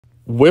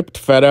Whipped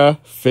feta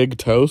fig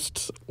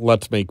toasts.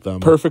 Let's make them.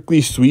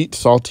 Perfectly sweet,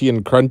 salty,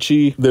 and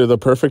crunchy. They're the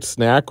perfect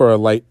snack or a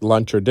light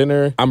lunch or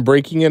dinner. I'm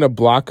breaking in a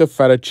block of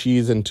feta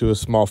cheese into a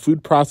small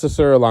food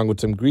processor along with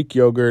some Greek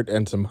yogurt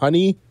and some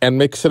honey, and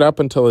mix it up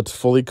until it's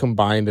fully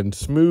combined and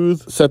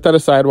smooth. Set that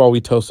aside while we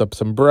toast up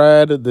some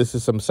bread. This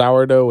is some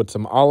sourdough with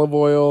some olive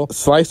oil.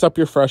 Slice up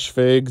your fresh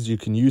figs. You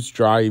can use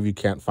dry if you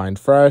can't find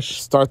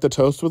fresh. Start the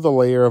toast with a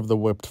layer of the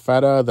whipped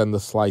feta, then the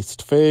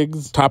sliced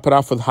figs. Top it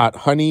off with hot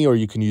honey, or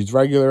you can use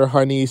regular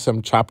honey,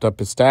 some chopped up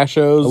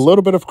pistachios, a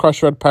little bit of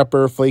crushed red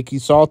pepper, flaky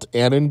salt,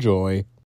 and enjoy.